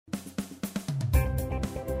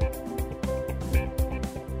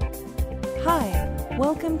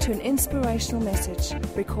Welcome to an inspirational message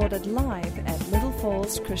recorded live at Little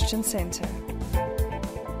Falls Christian Center.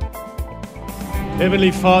 Heavenly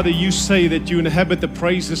Father, you say that you inhabit the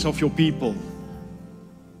praises of your people.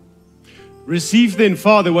 Receive then,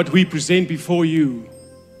 Father, what we present before you.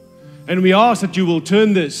 And we ask that you will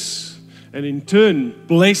turn this and in turn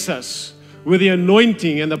bless us with the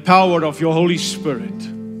anointing and the power of your Holy Spirit.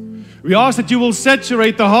 We ask that you will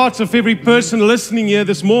saturate the hearts of every person listening here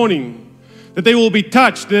this morning, that they will be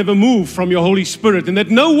touched, never moved from your Holy Spirit, and that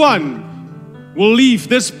no one will leave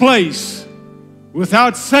this place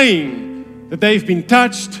without saying that they've been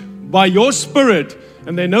touched by your Spirit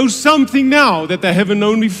and they know something now that they haven't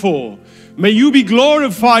known before. May you be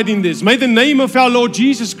glorified in this. May the name of our Lord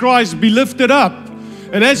Jesus Christ be lifted up.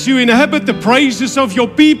 And as you inhabit the praises of your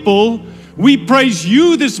people, we praise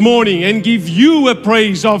you this morning and give you a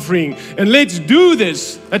praise offering. And let's do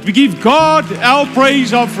this, that we give God our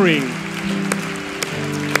praise offering.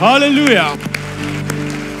 Hallelujah.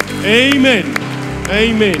 Amen.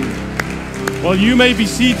 Amen. Well, you may be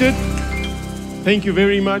seated. Thank you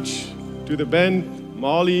very much to the band,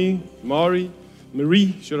 Marie,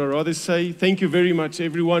 should I rather say. Thank you very much,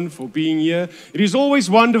 everyone, for being here. It is always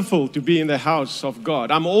wonderful to be in the house of God.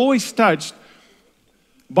 I'm always touched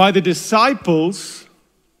by the disciples.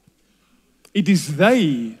 It is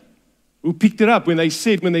they who picked it up when they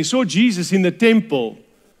saw Jesus in the temple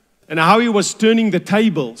and how he was turning the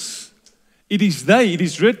tables. It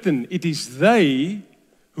is written, it is they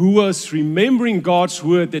who was remembering God's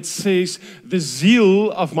word that says, the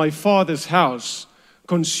zeal of my Father's house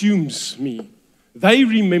consumes me. They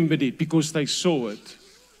remembered it because they saw it.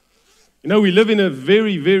 You know, we live in a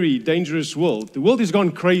very, very dangerous world. The world has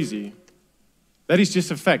gone crazy. That is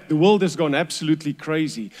just a fact. The world has gone absolutely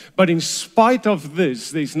crazy. But in spite of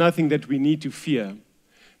this, there's nothing that we need to fear.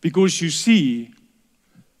 Because you see,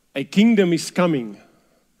 a kingdom is coming.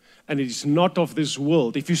 And it is not of this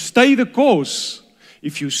world. If you stay the course,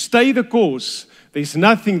 there's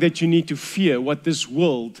nothing that you need to fear what this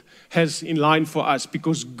world has in line for us.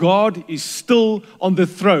 Because God is still on the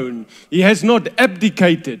throne. He has not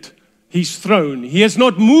abdicated his throne. He has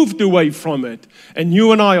not moved away from it. And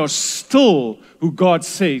you and I are still who God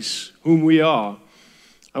says whom we are.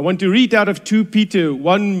 I want to read out of 2 Peter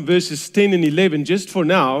 1 verses 10 and 11 just for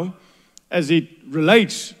now as it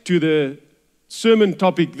relates to the sermon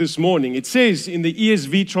topic this morning. It says in the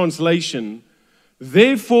ESV translation,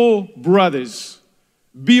 therefore, brothers,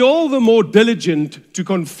 be all the more diligent to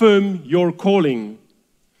confirm your calling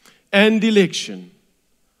and election.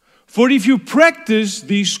 For if you practice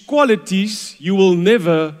these qualities, you will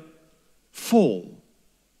never fall.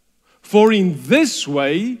 For in this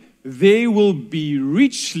way, there will be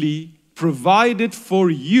richly provided for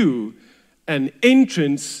you an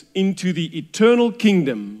entrance into the eternal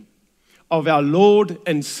kingdom of our Lord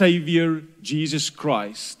and Savior, Jesus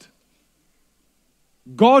Christ.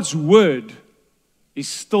 God's word is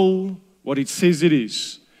still what it says it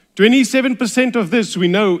is. 27% of this we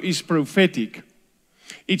know is prophetic.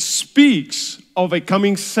 It speaks of a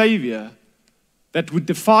coming Savior that would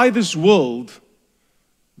defy this world,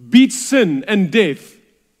 beat sin and death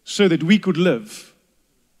so that we could live.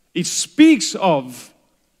 It speaks of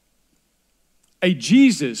a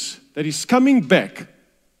Jesus that is coming back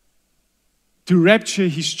to rapture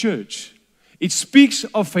his church. It speaks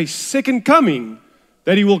of a second coming,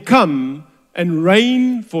 that he will come and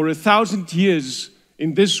reign for 1,000 years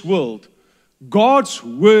in this world. God's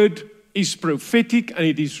word is prophetic and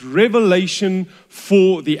it is revelation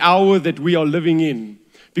for the hour that we are living in.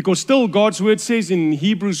 Because still God's word says in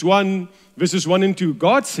Hebrews 1 verses 1 and 2,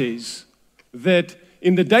 God says that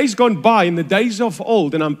in the days gone by, in the days of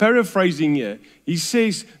old, and I'm paraphrasing here, he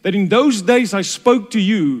says that in those days I spoke to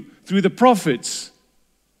you through the prophets,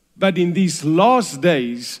 but in these last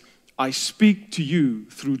days I speak to you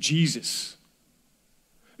through Jesus.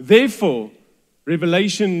 Therefore,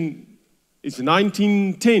 Revelation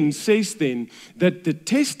 19:10 says then that the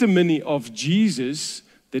testimony of Jesus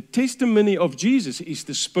is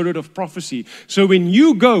the spirit of prophecy. So when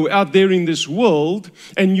you go out there in this world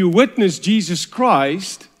and you witness Jesus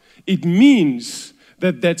Christ, it means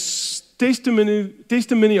that that's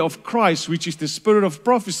testimony of Christ, which is the spirit of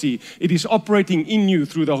prophecy, it is operating in you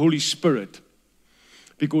through the Holy Spirit.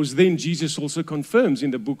 Because then Jesus also confirms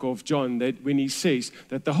in the book of John that when he says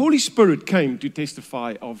that the Holy Spirit came to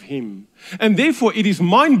testify of him. And therefore it is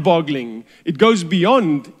mind-boggling. It goes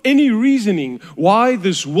beyond any reasoning why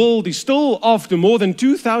this world is still after more than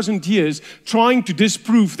 2,000 years trying to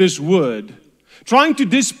disprove this word. trying to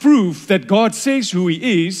disprove that God says who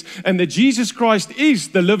He is and that Jesus Christ is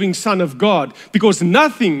the living Son of God, because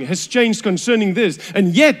nothing has changed concerning this,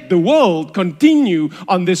 and yet the world continue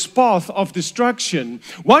on this path of destruction.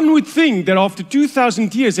 One would think that after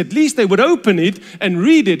 2,000 years, at least they would open it and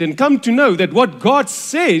read it and come to know that what God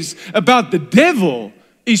says about the devil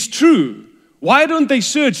is true. Why don't they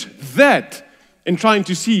search that and trying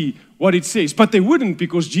to see what it says? But they wouldn't,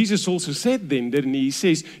 because Jesus also said then, didn't He? He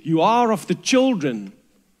says, you are of the children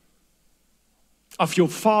of your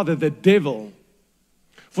father, the devil.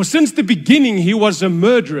 For since the beginning, he was a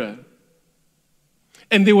murderer,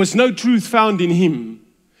 and there was no truth found in him.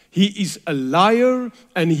 He is a liar,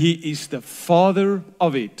 and he is the father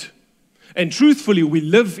of it. And truthfully, we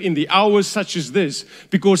live in the hours such as this,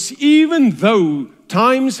 because even though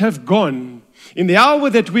times have gone, in the hour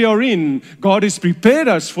that we are in, God has prepared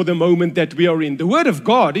us for the moment that we are in. The Word of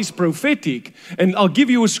God is prophetic, and I'll give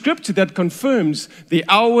you a scripture that confirms the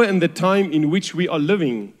hour and the time in which we are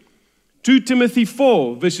living. 2 Timothy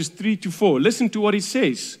 4, verses 3 to 4. Listen to what it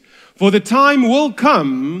says. For the time will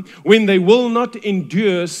come when they will not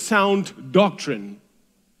endure sound doctrine,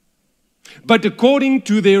 but according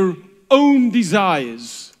to their own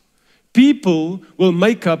desires, people will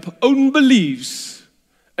make up own beliefs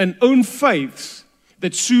and own faiths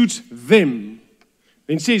that suits them.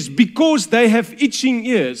 Then it says, because they have itching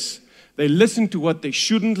ears, they listen to what they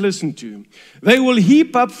shouldn't listen to. They will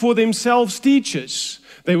heap up for themselves teachers.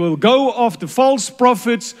 They will go after false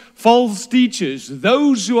prophets, false teachers,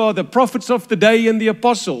 those who are the prophets of the day and the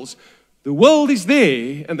apostles. The world is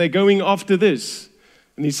there, and they're going after this.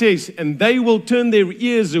 And he says, and they will turn their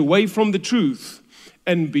ears away from the truth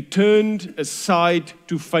and be turned aside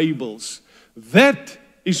to fables. That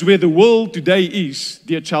is where the world today is,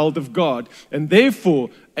 dear child of God. And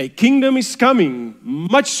therefore, a kingdom is coming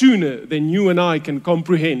much sooner than you and I can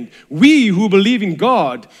comprehend. We who believe in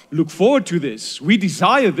God look forward to this. We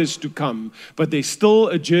desire this to come, but there's still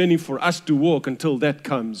a journey for us to walk until that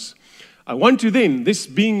comes. I want to then, this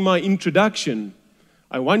being my introduction,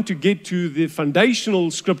 I want to get to the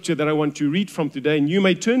foundational scripture that I want to read from today. And you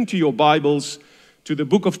may turn to your Bibles to the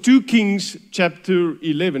book of 2 Kings, chapter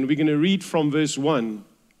 11. We're going to read from verse 1.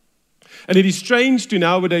 And it is strange to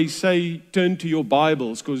nowadays say, turn to your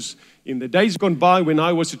Bibles, because in the days gone by when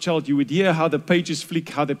I was a child, you would hear how the pages flick,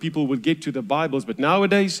 how the people would get to the Bibles. But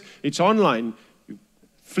nowadays, it's online. You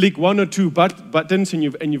flick one or two buttons and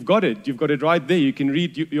you've got it. You've got it right there. You can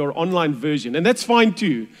read your online version. And that's fine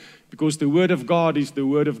too, because the Word of God is the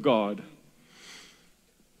Word of God.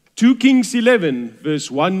 2 Kings 11,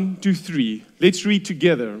 verse 1 to 3. Let's read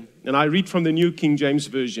together. And I read from the New King James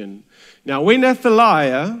Version. Now, when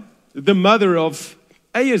Athaliah, the mother of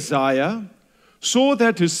Ahaziah, saw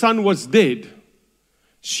that her son was dead,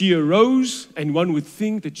 she arose, and one would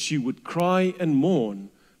think that she would cry and mourn.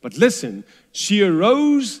 But listen, she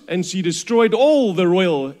arose and she destroyed all the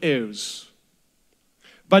royal heirs.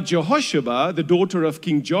 But Jehosheba, the daughter of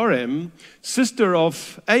King Joram, sister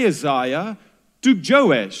of Ahaziah, took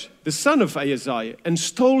Joash, the son of Ahaziah, and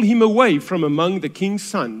stole him away from among the king's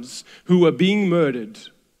sons who were being murdered.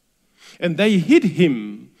 And they hid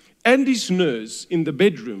him and his nurse in the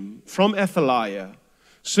bedroom from Athaliah,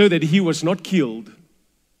 so that he was not killed.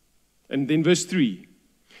 And then verse 3.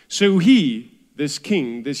 So he, this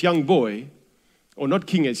king, this young boy, or not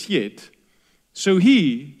king as yet, so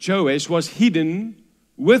he, Joash, was hidden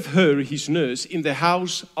with her, his nurse, in the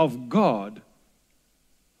house of God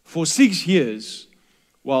for 6 years,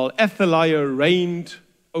 while Athaliah reigned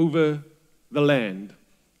over the land.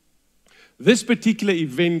 This particular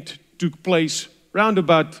event took place round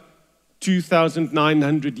about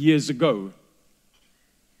 2,900 years ago.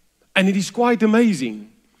 And it is quite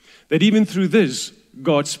amazing that even through this,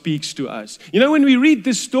 God speaks to us. You know, when we read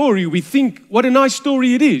this story, we think, what a nice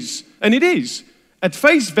story it is. And it is. At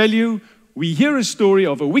face value, we hear a story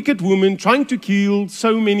of a wicked woman trying to kill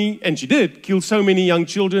so many, and she did kill so many young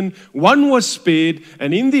children. One was spared,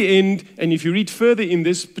 and in the end, and if you read further in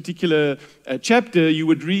this particular chapter, you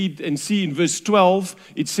would read and see in verse 12,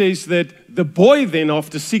 it says that the boy then,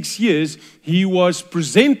 after 6 years, he was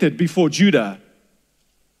presented before Judah,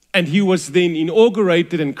 and he was then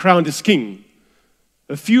inaugurated and crowned as king.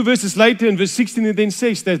 A few verses later, in verse 16, it then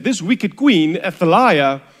says that this wicked queen,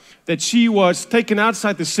 Athaliah, that she was taken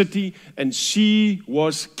outside the city and she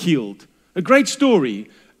was killed. A great story.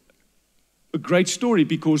 A great story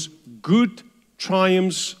because good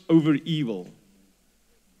triumphs over evil.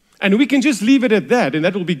 And we can just leave it at that, and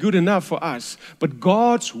that will be good enough for us. But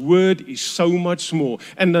God's word is so much more.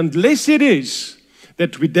 And unless it is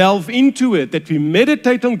that we delve into it, that we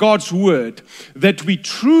meditate on God's word, that we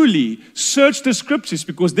truly search the scriptures.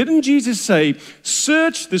 Because didn't Jesus say,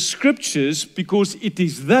 search the scriptures because it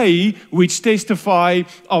is they which testify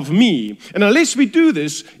of me? And unless we do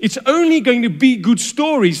this, it's only going to be good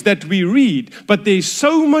stories that we read. But there's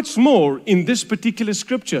so much more in this particular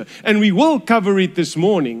scripture. And we will cover it this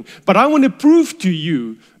morning. But I want to prove to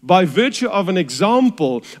you, by virtue of an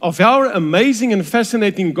example of how amazing and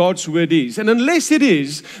fascinating God's word is. And unless it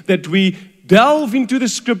is that we delve into the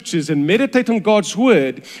scriptures and meditate on God's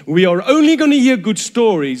word, we are only going to hear good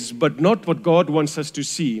stories, but not what God wants us to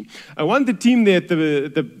see. I want the team there at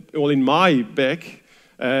in my back,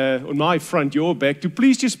 on my front, your back, to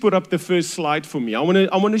please just put up the first slide for me. I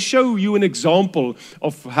want to show you an example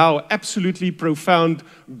of how absolutely profound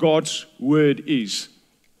God's word is.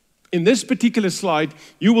 In this particular slide,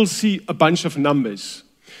 you will see a bunch of numbers.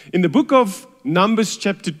 In the book of Numbers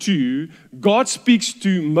chapter 2, God speaks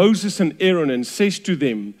to Moses and Aaron and says to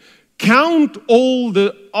them, count all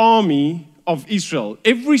the army of Israel,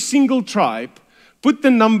 every single tribe, put the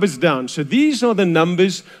numbers down. So these are the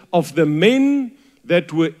numbers of the men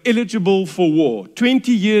that were eligible for war,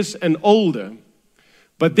 20 years and older.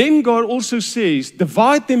 But then God also says,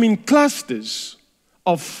 divide them in clusters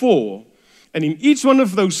of 4. And in each one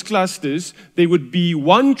of those clusters, there would be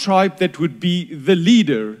one tribe that would be the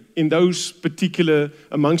leader in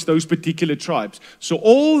amongst those particular tribes. So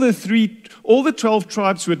all the 12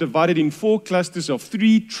 tribes were divided in 4 clusters of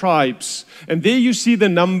 3 tribes. And there you see the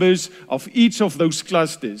numbers of each of those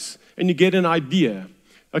clusters. And you get an idea.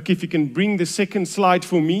 Okay, if you can bring the second slide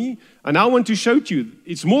for me. And I want to show to you,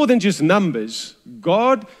 it's more than just numbers.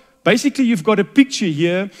 Basically, you've got a picture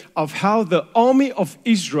here of how the army of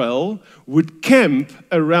Israel would camp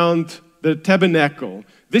around the tabernacle.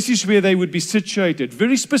 This is where they would be situated.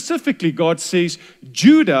 Very specifically, God says,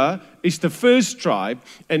 Judah is the first tribe,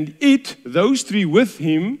 and those 3 with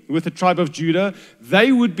him, with the tribe of Judah,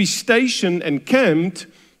 they would be stationed and camped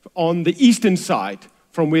on the eastern side,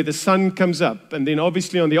 from where the sun comes up. And then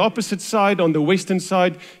obviously on the opposite side, on the western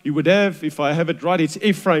side, you would have, if I have it right, it's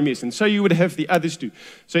Ephraim. And so you would have the others too.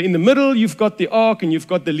 So in the middle, you've got the ark and you've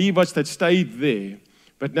got the Levites that stayed there.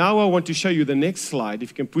 But now I want to show you the next slide, if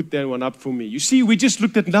you can put that one up for me. You see, we just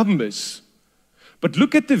looked at numbers. But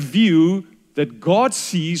look at the view that God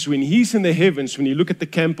sees when he's in the heavens, when you look at the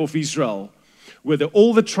camp of Israel, where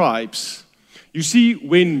all the tribes. You see,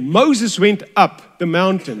 when Moses went up the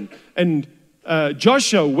mountain and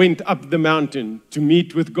Joshua went up the mountain to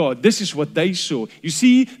meet with God. This is what they saw. You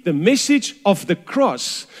see, the message of the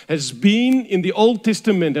cross has been in the Old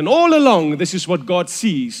Testament, and all along, this is what God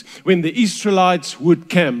sees when the Israelites would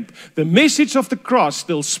camp. The message of the cross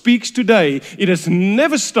still speaks today. It has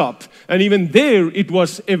never stopped, and even there it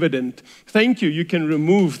was evident. Thank you. You can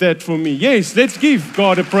remove that for me. Yes, let's give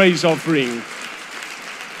God a praise offering.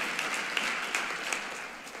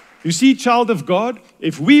 You see, child of God,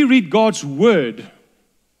 if we read God's word,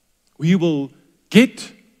 we will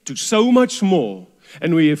get to so much more.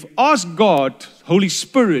 And we have asked God, Holy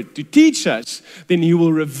Spirit, to teach us, then he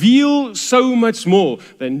will reveal so much more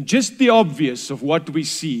than just the obvious of what we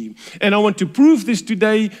see. And I want to prove this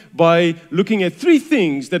today by looking at 3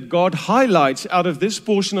 things that God highlights out of this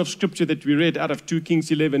portion of scripture that we read out of 2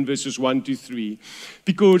 Kings 11 verses 1 to 3.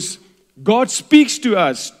 Because God speaks to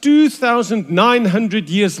us 2,900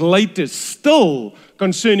 years later still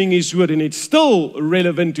concerning his word, and it's still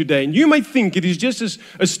relevant today. And you might think it is just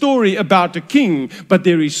a story about a king, but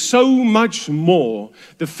there is so much more.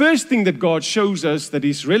 The first thing that God shows us that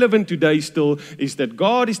is relevant today still is that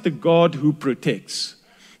God is the God who protects.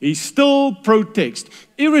 He still protects,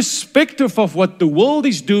 irrespective of what the world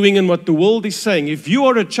is doing and what the world is saying. If you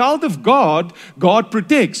are a child of God, God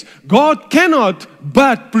protects. God cannot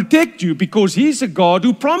but protect you because he's a God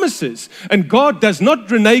who promises. And God does not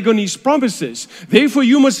renege on his promises. Therefore,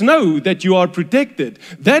 you must know that you are protected.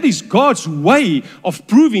 That is God's way of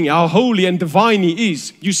proving how holy and divine he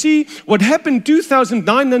is. You see, what happened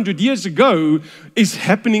 2,900 years ago is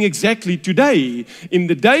happening exactly today. In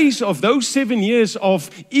the days of those 7 years of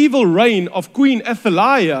evil reign of Queen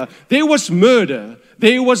Athaliah, there was murder.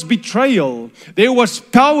 There was betrayal. There was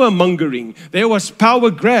power mongering. There was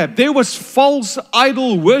power grab. There was false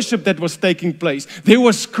idol worship that was taking place. There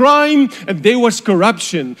was crime and there was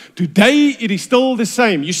corruption. Today it is still the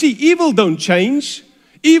same. You see, evil don't change.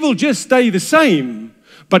 Evil just stay the same.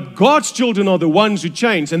 But God's children are the ones who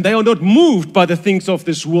change, and they are not moved by the things of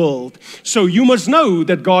this world. So you must know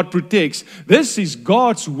that God protects. This is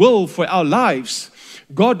God's will for our lives.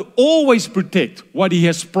 God always protects what He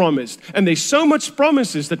has promised. And there's so much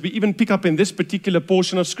promises that we even pick up in this particular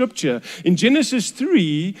portion of Scripture. In Genesis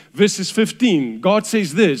 3, verses 15, God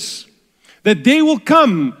says this, that there will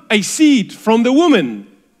come a seed from the woman,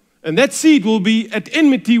 and that seed will be at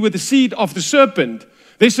enmity with the seed of the serpent.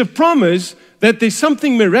 There's a promise that there's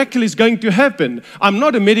something miraculous going to happen. I'm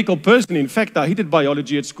not a medical person. In fact, I hated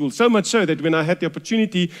biology at school, so much so that when I had the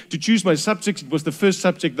opportunity to choose my subjects, it was the first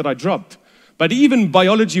subject that I dropped. But even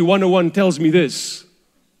Biology 101 tells me this.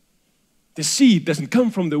 The seed doesn't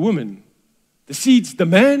come from the woman. The seed's the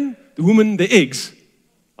man, the woman, the eggs.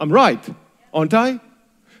 I'm right, aren't I?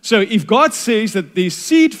 So if God says that the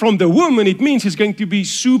seed from the woman, it means it's going to be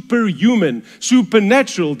superhuman,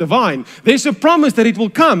 supernatural, divine. There's a promise that it will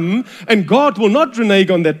come, and God will not renege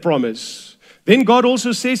on that promise. Then God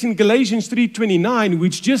also says in Galatians 3:29,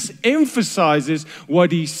 which just emphasizes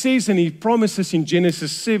what He says and He promises in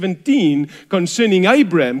Genesis 17 concerning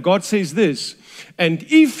Abraham. God says this, and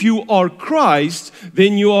if you are Christ,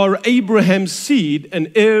 then you are Abraham's seed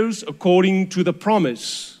and heirs according to the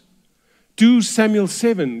promise. 2 Samuel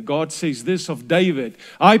 7, God says this of David,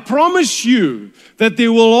 I promise you that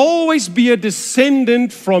there will always be a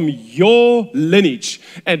descendant from your lineage,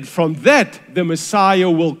 and from that the Messiah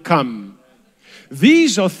will come.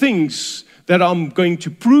 These are things that I'm going to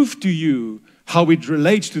prove to you how it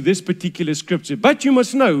relates to this particular scripture. But you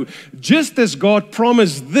must know, just as God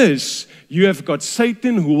promised this, you have got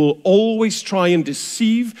Satan who will always try and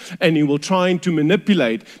deceive, and he will try to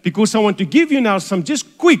manipulate. Because I want to give you now some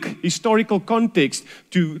just quick historical context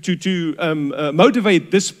to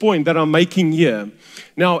motivate this point that I'm making here.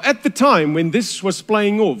 Now, at the time when this was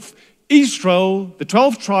playing off, Israel, the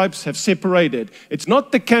 12 tribes have separated. It's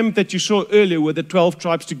not the camp that you saw earlier with the 12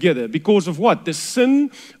 tribes together. Because of what? The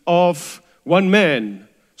sin of one man.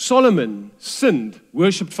 Solomon sinned,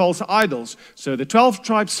 worshipped false idols. So the 12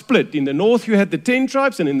 tribes split. In the north you had the 10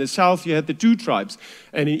 tribes, and in the south you had the 2 tribes.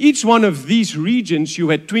 And in each one of these regions you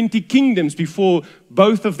had 20 kingdoms before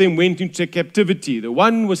both of them went into captivity. The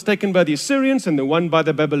one was taken by the Assyrians and the one by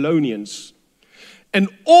the Babylonians. And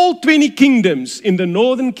all 20 kingdoms in the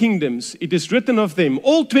northern kingdoms, it is written of them,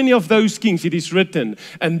 all 20 of those kings, it is written,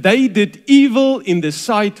 and they did evil in the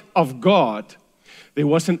sight of God. There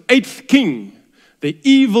was an 8th king, the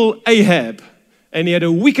evil Ahab, and he had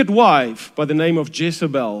a wicked wife by the name of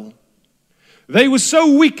Jezebel. They were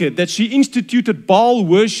so wicked that she instituted Baal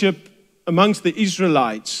worship amongst the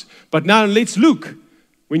Israelites. But now let's look.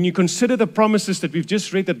 When you consider the promises that we've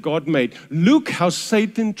just read that God made, look how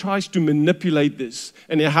Satan tries to manipulate this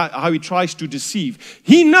and how he tries to deceive.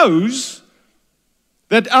 He knows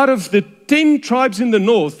that out of the 10 tribes in the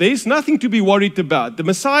north, there's nothing to be worried about. The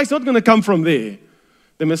Messiah is not going to come from there.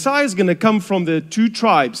 The Messiah is going to come from the 2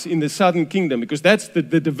 tribes in the southern kingdom, because that's the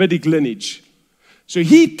Davidic lineage. So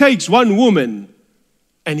he takes one woman,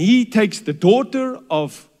 and he takes the daughter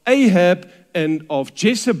of Ahab and of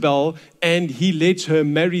Jezebel, and he lets her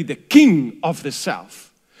marry the king of the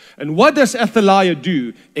south. And what does Athaliah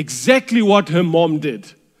do? Exactly what her mom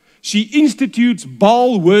did. She institutes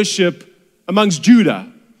Baal worship amongst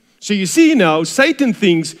Judah. So you see now, Satan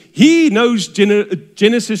thinks he knows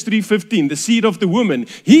Genesis 3:15, the seed of the woman.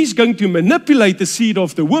 He's going to manipulate the seed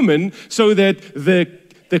of the woman so that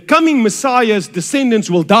the coming Messiah's descendants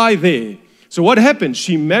will die there. So what happens?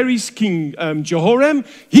 She marries King Jehoram.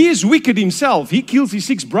 He is wicked himself. He kills his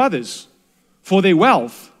 6 brothers for their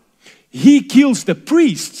wealth. He kills the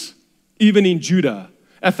priests, even in Judah.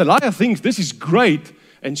 Athaliah thinks this is great,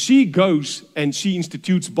 and she goes and she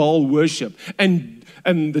institutes Baal worship.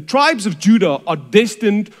 And the tribes of Judah are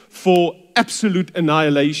destined for absolute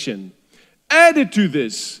annihilation. Added to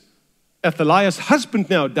this, Athaliah's husband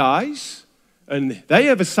now dies, and they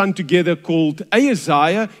have a son together called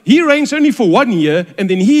Ahaziah. He reigns only for 1 year, and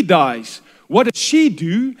then he dies. What does she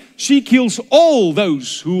do? She kills all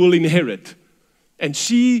those who will inherit. And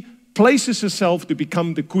she places herself to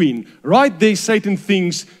become the queen. Right there, Satan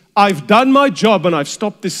thinks, I've done my job and I've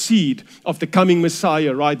stopped the seed of the coming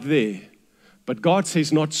Messiah right there. But God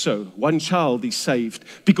says not so. One child is saved,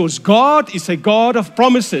 because God is a God of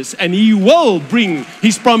promises, and He will bring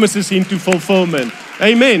His promises into fulfillment.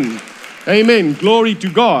 Amen. Amen. Glory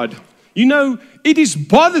to God. You know, it is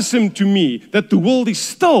bothersome to me that the world is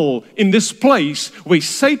still in this place where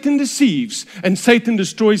Satan deceives and Satan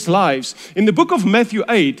destroys lives. In the book of Matthew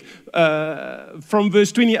 8, from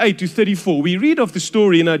verse 28 to 34, we read of the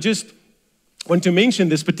story, and I just want to mention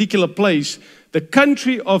this particular place, the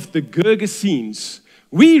country of the Gergesenes.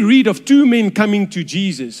 We read of 2 men coming to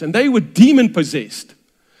Jesus, and they were demon-possessed.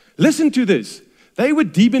 Listen to this. They were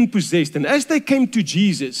demon-possessed, and as they came to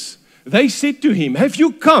Jesus, They said to him, have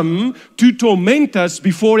you come to torment us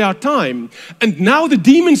before our time? And now the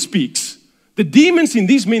demon speaks. The demons in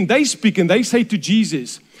these men, they speak and they say to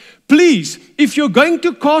Jesus, please, if you're going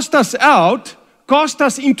to cast us out, cast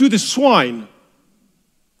us into the swine.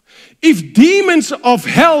 If demons of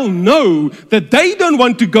hell know that they don't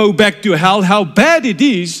want to go back to hell, how bad it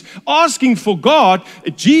is, asking for God,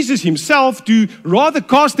 Jesus himself, to rather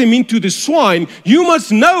cast them into the swine, you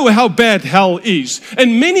must know how bad hell is.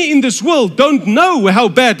 And many in this world don't know how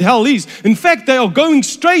bad hell is. In fact, they are going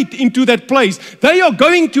straight into that place. They are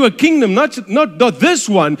going to a kingdom, not this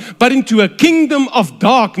one, but into a kingdom of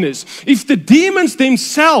darkness. If the demons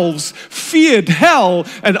themselves feared hell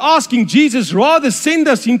and asking Jesus, rather send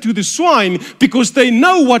us into the swine, because they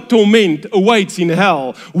know what torment awaits in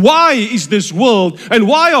hell. Why is this world and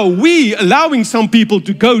why are we allowing some people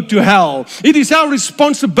to go to hell? It is our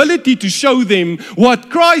responsibility to show them what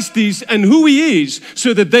Christ is and who He is,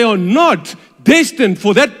 so that they are not destined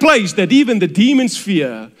for that place that even the demons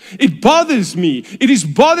fear. It bothers me. It is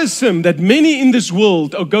bothersome that many in this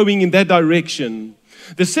world are going in that direction.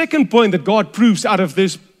 The second point that God proves out of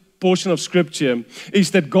this portion of scripture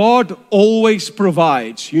is that God always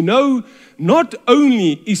provides. You know, not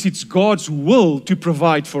only is it God's will to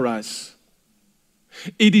provide for us,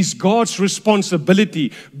 it is God's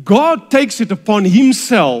responsibility. God takes it upon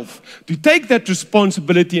Himself to take that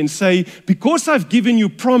responsibility and say, because I've given you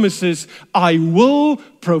promises, I will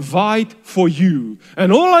provide for you.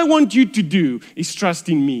 And all I want you to do is trust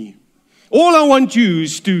in me. All I want you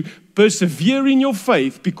is to persevere in your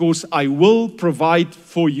faith, because I will provide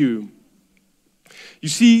for you. You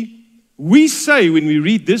see, we say when we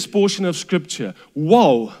read this portion of scripture,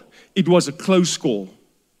 wow, it was a close call.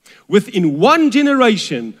 Within one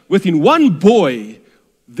generation, within one boy,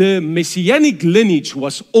 the messianic lineage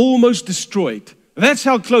was almost destroyed. That's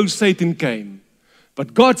how close Satan came.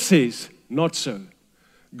 But God says, not so.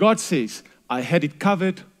 God says, I had it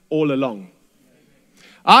covered all along.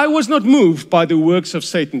 I was not moved by the works of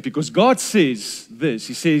Satan, because God says this.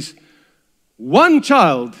 He says, one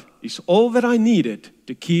child is all that I needed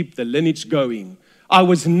to keep the lineage going. I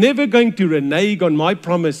was never going to renege on my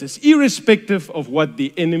promises, irrespective of what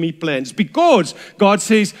the enemy plans, because God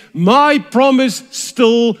says, my promise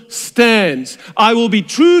still stands. I will be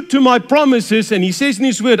true to my promises, and He says in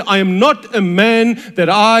His word, I am not a man that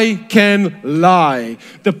I can lie.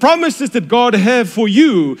 The promises that God has for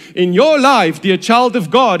you in your life, dear child of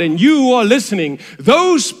God, and you who are listening,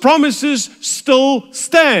 those promises still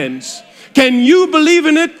stands. Can you believe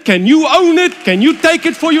in it? Can you own it? Can you take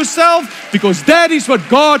it for yourself? Because that is what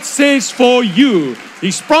God says for you.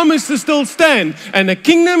 His promises still stand. And a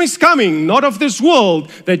kingdom is coming, not of this world,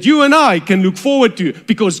 that you and I can look forward to.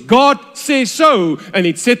 Because God says so, and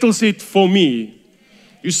it settles it for me.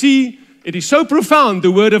 You see, it is so profound,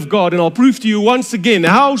 the Word of God, and I'll prove to you once again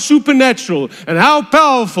how supernatural and how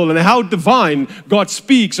powerful and how divine God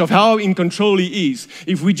speaks of how in control He is.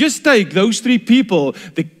 If we just take those three people,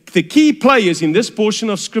 the key players in this portion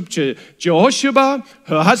of scripture, Jehosheba,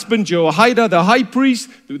 her husband Jehoiada, the high priest,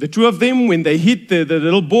 the two of them when they hit the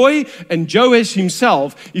little boy, and Joash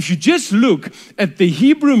himself. If you just look at the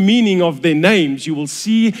Hebrew meaning of their names, you will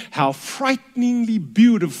see how frighteningly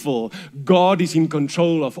beautiful God is in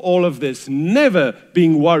control of all of this, never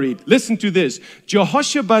being worried. Listen to this.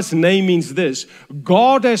 Jehoshaba's name means this: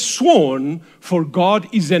 God has sworn, for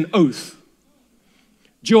God is an oath.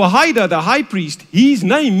 Jehoiada, the high priest, his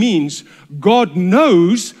name means God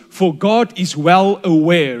knows, for God is well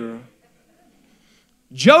aware.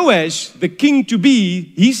 Joash, the king to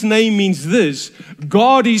be, his name means this: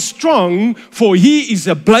 God is strong, for He is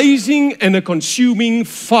a blazing and a consuming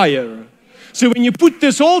fire. So when you put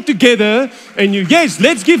this all together, and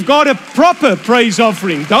let's give God a proper praise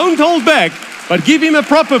offering. Don't hold back, but give Him a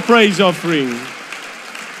proper praise offering.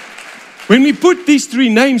 When we put these three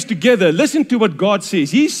names together, listen to what God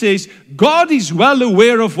says. He says, God is well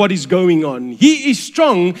aware of what is going on. He is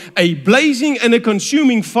strong, a blazing and a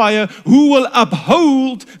consuming fire, who will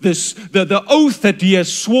uphold the oath that He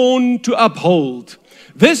has sworn to uphold.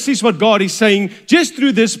 This is what God is saying just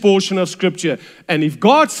through this portion of scripture. And if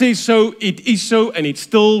God says so, it is so, and it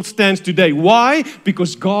still stands today. Why?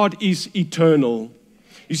 Because God is eternal.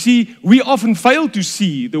 You see, we often fail to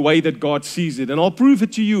see the way that God sees it, and I'll prove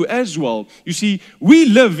it to you as well. You see, we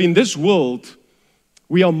live in this world.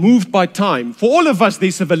 We are moved by time. For all of us,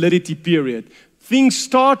 there's a validity period. Things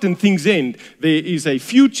start and things end. There is a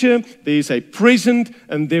future, there is a present,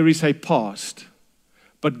 and there is a past.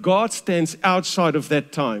 But God stands outside of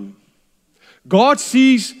that time. God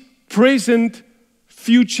sees present,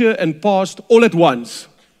 future, and past all at once.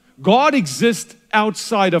 God exists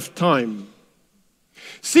outside of time.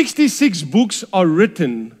 66 books are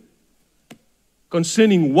written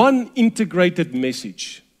concerning one integrated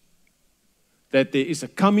message, that there is a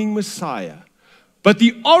coming Messiah. But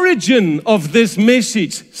the origin of this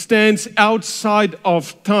message stands outside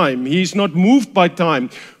of time. He is not moved by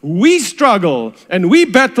time. We struggle and we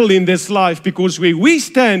battle in this life because where we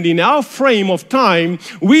stand in our frame of time,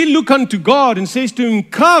 we look unto God and says to Him,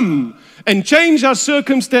 come and change our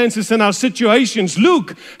circumstances and our situations.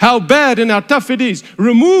 Look how bad and how tough it is.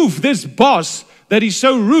 Remove this boss that is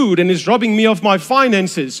so rude and is robbing me of my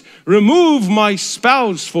finances. Remove my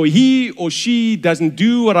spouse, for he or she doesn't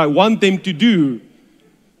do what I want them to do.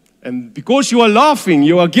 And because you are laughing,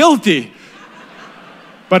 you are guilty.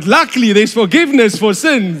 But luckily, there's forgiveness for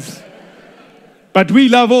sins. But we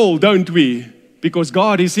love all, don't we? Because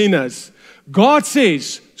God is in us. God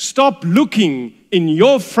says, stop looking in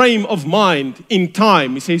your frame of mind in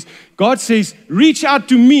time. He says, God says, reach out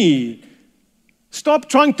to me. Stop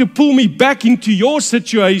trying to pull me back into your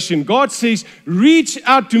situation. God says, reach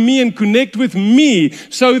out to me and connect with me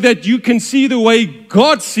so that you can see the way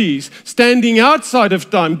God sees, standing outside of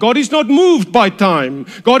time. God is not moved by time.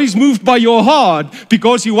 God is moved by your heart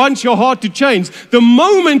because He wants your heart to change. The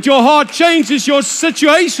moment your heart changes, your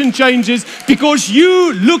situation changes because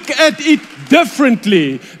you look at it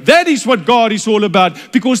differently. That is what God is all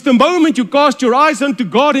about. Because the moment you cast your eyes unto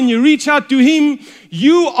God and you reach out to Him,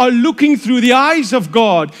 you are looking through the eyes of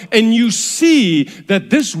God and you see that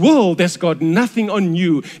this world has got nothing on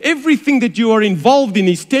you. Everything that you are involved in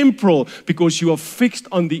is temporal because you are fixed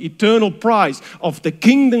on the eternal prize of the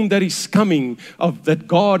kingdom that is coming, that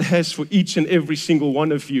God has for each and every single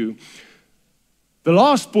one of you. The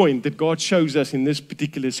last point that God shows us in this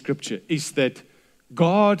particular scripture is that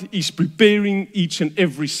God is preparing each and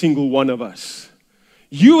every single one of us.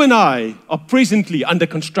 You and I are presently under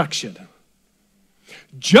construction.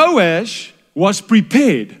 Joash was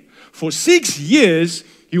prepared. For 6 years,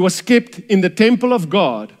 he was kept in the temple of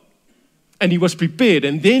God. And he was prepared.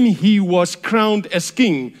 And then he was crowned as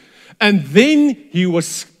king. And then he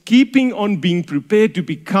was keeping on being prepared to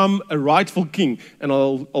become a rightful king. And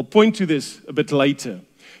I'll point to this a bit later.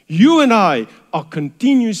 You and I are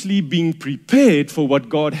continuously being prepared for what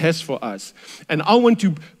God has for us. And I want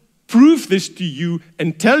to prove this to you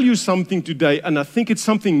and tell you something today. And I think it's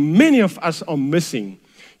something many of us are missing.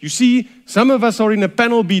 You see, some of us are in a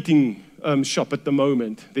panel beating shop at the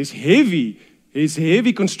moment. There's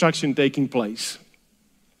heavy construction taking place.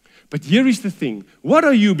 But here is the thing. What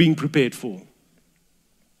are you being prepared for?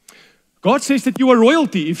 God says that you are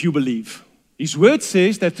royalty if you believe. His word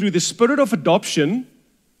says that through the spirit of adoption,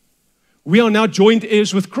 we are now joint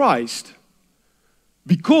heirs with Christ.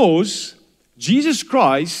 Because Jesus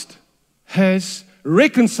Christ has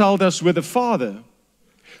reconciled us with the Father.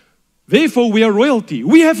 Therefore, we are royalty.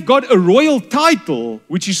 We have got a royal title,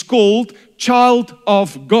 which is called Child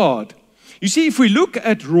of God. You see, if we look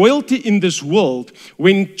at royalty in this world,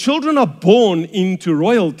 when children are born into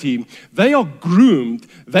royalty, they are groomed.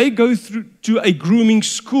 They go through to a grooming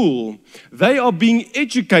school. They are being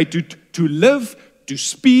educated to live, to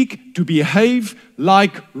speak, to behave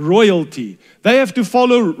like royalty. They have to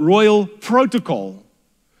follow royal protocol.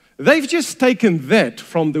 They've just taken that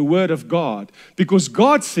from the Word of God because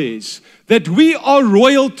God says that we are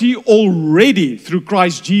royalty already through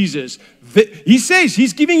Christ Jesus. He says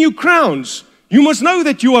He's giving you crowns. You must know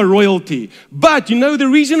that you are royalty. But you know the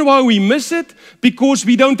reason why we miss it? Because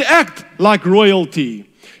we don't act like royalty.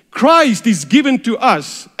 Christ is given to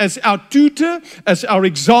us as our tutor, as our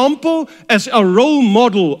example, as our role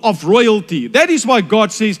model of royalty. That is why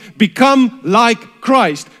God says, become like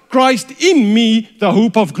Christ. Christ in me, the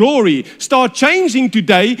hope of glory. Start changing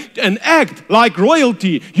today and act like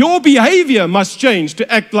royalty. Your behavior must change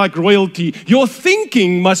to act like royalty. Your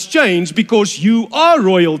thinking must change because you are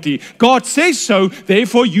royalty. God says so,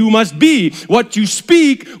 therefore you must be. What you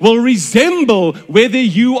speak will resemble whether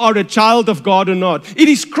you are a child of God or not. It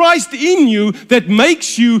is Christ in you that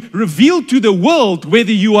makes you reveal to the world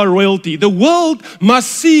whether you are royalty. The world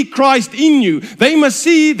must see Christ in you. They must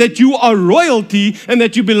see that you are royalty and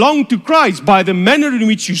that you belong to Christ by the manner in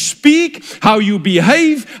which you speak, how you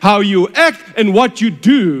behave, how you act, and what you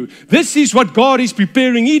do. This is what God is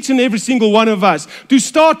preparing each and every single one of us to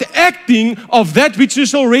start acting of that which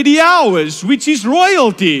is already ours, which is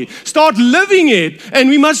royalty. Start living it, and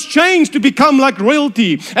we must change to become like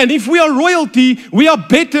royalty. And if we are royalty, we are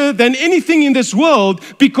better than anything in this world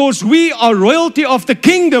because we are royalty of the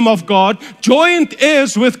kingdom of God, joint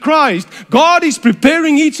heirs with Christ. God is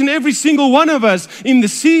preparing each and every single one of us in the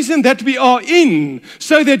season that we are in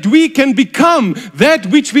so that we can become that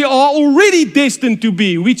which we are already destined to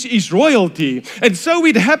be, which is royalty. And so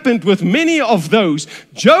it happened with many of those.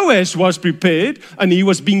 Joash was prepared, and he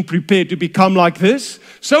was being prepared to become like this.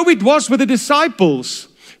 So it was with the disciples.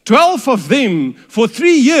 12 of them, for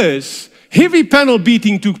 3 years, heavy panel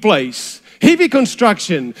beating took place. Heavy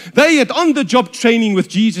construction. They had on-the-job training with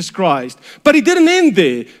Jesus Christ. But it didn't end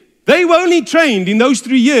there. They were only trained in those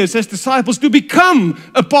 3 years as disciples to become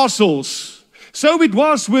apostles. So it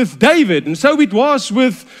was with David, and so it was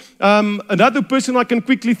with another person I can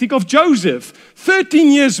quickly think of, Joseph.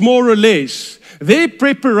 13 years more or less, their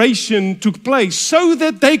preparation took place so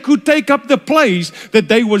that they could take up the place that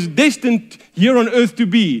they was destined here on earth to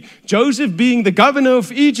be. Joseph being the governor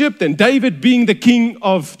of Egypt and David being the king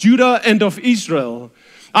of Judah and of Israel.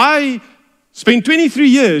 I spent 23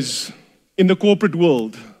 years in the corporate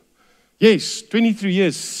world. Yes, 23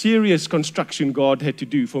 years, serious construction God had to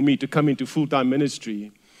do for me to come into full-time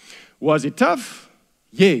ministry. Was it tough?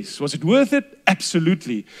 Yes. Was it worth it?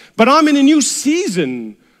 Absolutely. But I'm in a new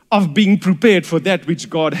season of being prepared for that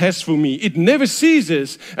which God has for me. It never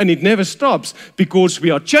ceases and it never stops because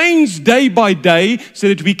we are changed day by day so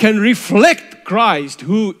that we can reflect Christ,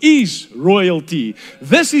 who is royalty.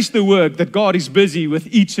 This is the work that God is busy with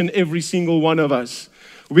each and every single one of us.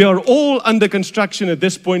 We are all under construction at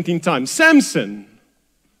this point in time. Samson,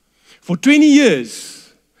 for 20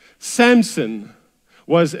 years, Samson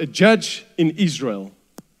was a judge in Israel.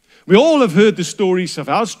 We all have heard the stories of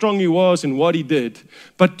how strong he was and what he did.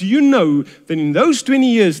 But do you know that in those 20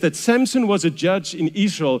 years that Samson was a judge in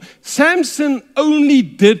Israel, Samson only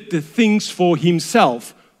did the things for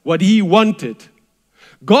himself, what he wanted.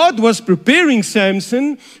 God was preparing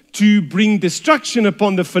Samson to bring destruction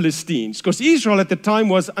upon the Philistines, because Israel at the time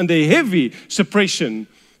was under heavy suppression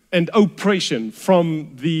and oppression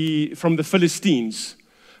from the Philistines.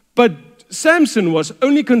 But Samson was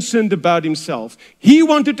only concerned about himself. He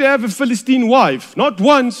wanted to have a Philistine wife, not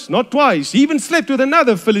once, not twice. He even slept with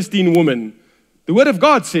another Philistine woman. The Word of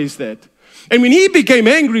God says that. And when he became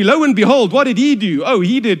angry, lo and behold, what did he do? Oh,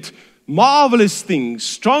 he did marvelous things,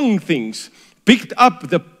 strong things. Picked up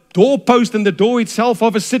the doorpost and the door itself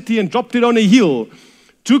of a city and dropped it on a hill.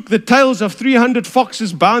 Took the tails of 300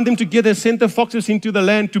 foxes, bound them together, sent the foxes into the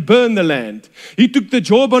land to burn the land. He took the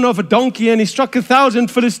jawbone of a donkey and he struck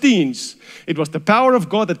 1,000 Philistines. It was the power of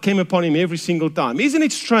God that came upon him every single time. Isn't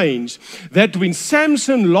it strange that when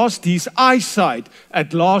Samson lost his eyesight,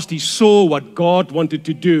 at last he saw what God wanted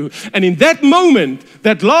to do. And in that moment,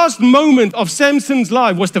 that last moment of Samson's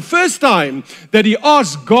life was the first time that he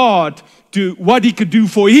asked God to what he could do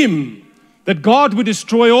for him. That God would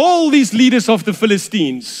destroy all these leaders of the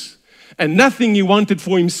Philistines and nothing he wanted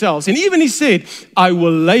for himself. And even he said, I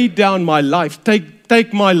will lay down my life,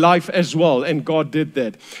 take my life as well. And God did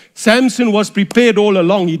that. Samson was prepared all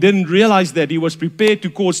along. He didn't realize that. He was prepared to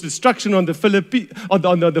cause destruction on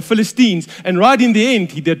the Philistines. And right in the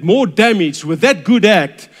end, he did more damage with that good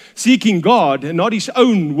act, seeking God and not his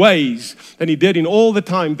own ways, than he did in all the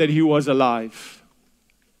time that he was alive.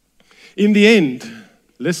 In the end,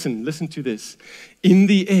 listen to this. In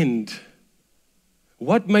the end,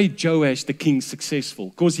 what made Joash the king successful?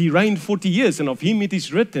 Because he reigned 40 years, and of him it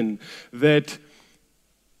is written that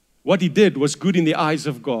what he did was good in the eyes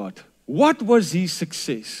of God. What was his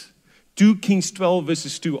success? 2 Kings 12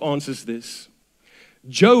 verses 2 answers this.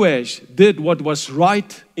 Joash did what was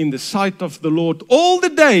right in the sight of the Lord all the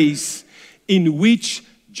days in which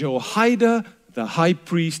Jehoiada the high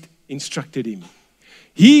priest instructed him.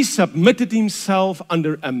 He submitted himself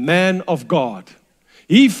under a man of God.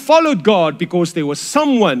 He followed God because there was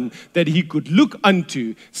someone that he could look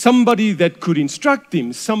unto, somebody that could instruct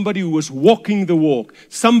him, somebody who was walking the walk,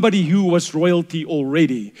 somebody who was royalty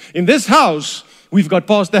already. In this house, we've got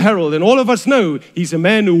Pastor Harold, and all of us know he's a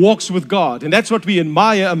man who walks with God, and that's what we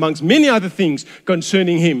admire amongst many other things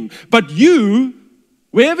concerning him. But you,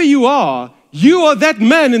 wherever you are that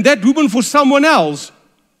man and that woman for someone else.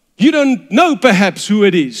 You don't know perhaps who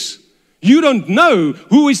it is. You don't know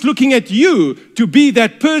who is looking at you to be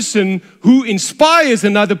that person who inspires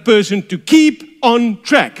another person to keep on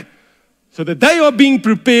track so that they are being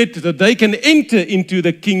prepared so that they can enter into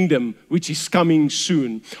the kingdom which is coming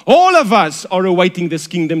soon. All of us are awaiting this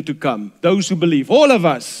kingdom to come. Those who believe, all of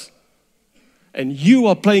us. And you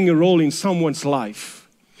are playing a role in someone's life.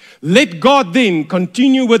 Let God then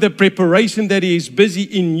continue with the preparation that He is busy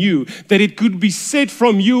in you, that it could be said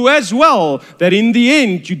from you as well, that in the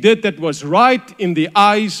end you did that was right in the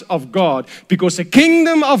eyes of God. Because a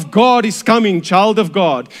kingdom of God is coming, child of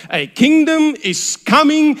God. A kingdom is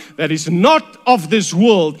coming that is not of this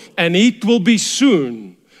world, and it will be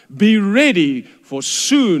soon. Be ready For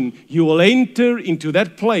soon you will enter into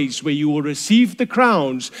that place where you will receive the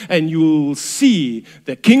crowns and you will see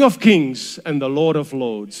the King of Kings and the Lord of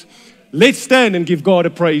Lords. Let's stand and give God a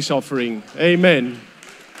praise offering. Amen.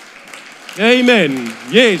 Amen.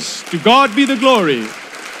 Yes, to God be the glory.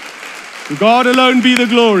 To God alone be the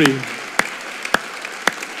glory.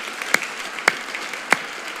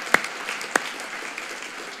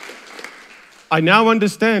 I now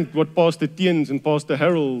understand what Pastor Tiens and Pastor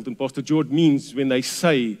Harold and Pastor George means when they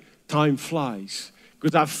say time flies.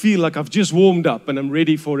 Because I feel like I've just warmed up and I'm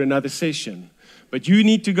ready for another session. But you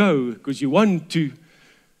need to go because you want to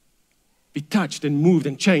be touched and moved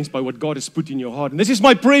and changed by what God has put in your heart. And this is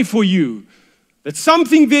my prayer for you, that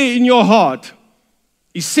something there in your heart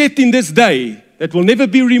is set in this day that will never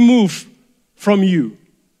be removed from you.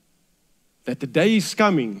 That the day is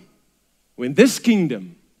coming when this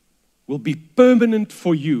kingdom will be permanent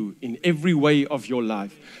for you in every way of your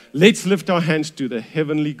life. Let's lift our hands to the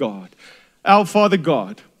heavenly God. Our Father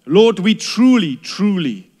God, Lord, we truly,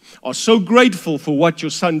 truly are so grateful for what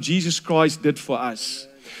your Son Jesus Christ did for us.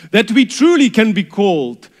 That we truly can be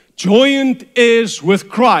called joint heirs with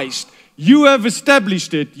Christ. You have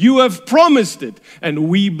established it, you have promised it, and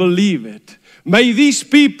we believe it. May these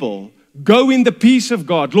people go in the peace of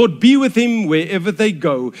God. Lord, be with them wherever they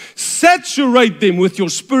go. Saturate them with your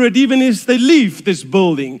Spirit even as they leave this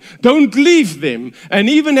building. Don't leave them. And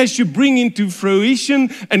even as you bring into fruition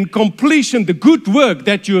and completion the good work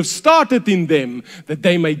that you have started in them, that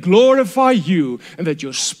they may glorify you and that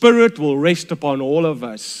your Spirit will rest upon all of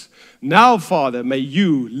us. Now, Father, may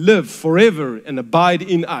you live forever and abide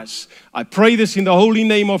in us. I pray this in the holy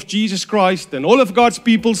name of Jesus Christ, and all of God's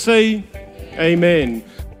people say, Amen.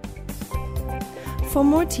 For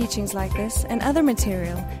more teachings like this and other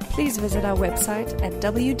material, please visit our website at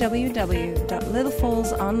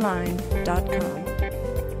www.littlefallsonline.com.